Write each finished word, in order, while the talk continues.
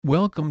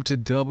Welcome to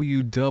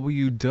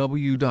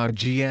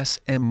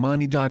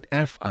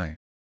www.gsmmoney.fi.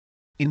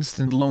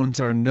 Instant loans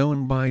are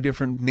known by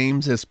different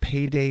names as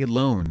payday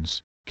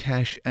loans,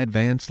 cash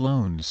advance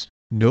loans,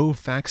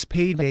 no-fax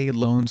payday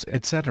loans,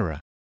 etc.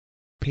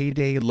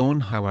 Payday loan,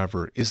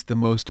 however, is the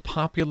most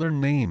popular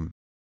name.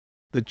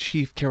 The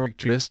chief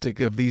characteristic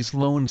of these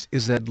loans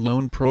is that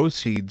loan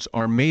proceeds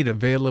are made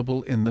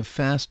available in the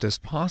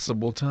fastest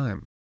possible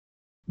time.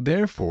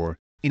 Therefore,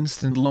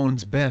 instant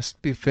loans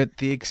best befit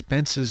the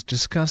expenses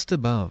discussed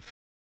above.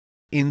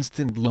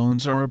 Instant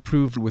loans are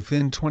approved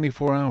within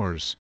 24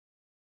 hours.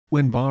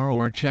 When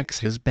borrower checks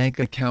his bank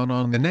account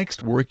on the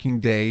next working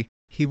day,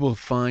 he will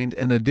find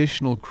an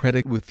additional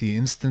credit with the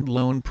instant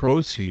loan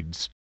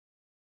proceeds.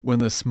 When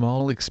the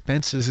small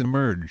expenses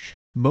emerge,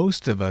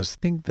 most of us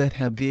think that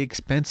had the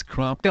expense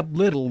cropped up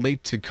little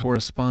late to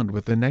correspond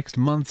with the next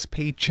month's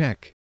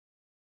paycheck,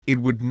 it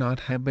would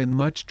not have been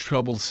much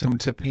troublesome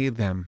to pay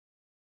them.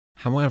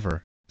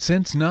 However,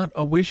 since not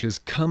all wishes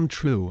come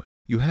true,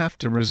 you have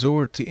to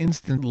resort to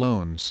instant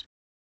loans.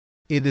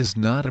 It is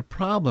not a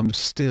problem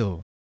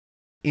still.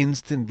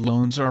 Instant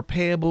loans are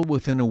payable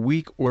within a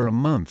week or a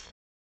month.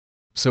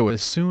 So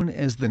as soon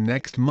as the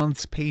next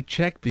month's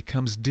paycheck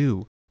becomes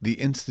due, the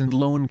instant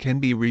loan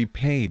can be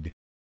repaid.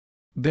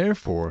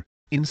 Therefore,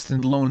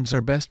 instant loans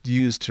are best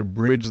used to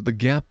bridge the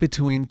gap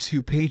between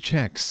two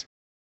paychecks.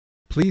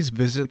 Please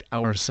visit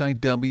our site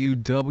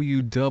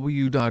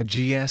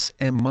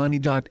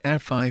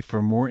www.gsmmoney.fi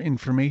for more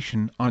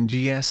information on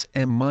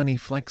GSM Money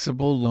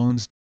Flexible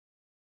Loans.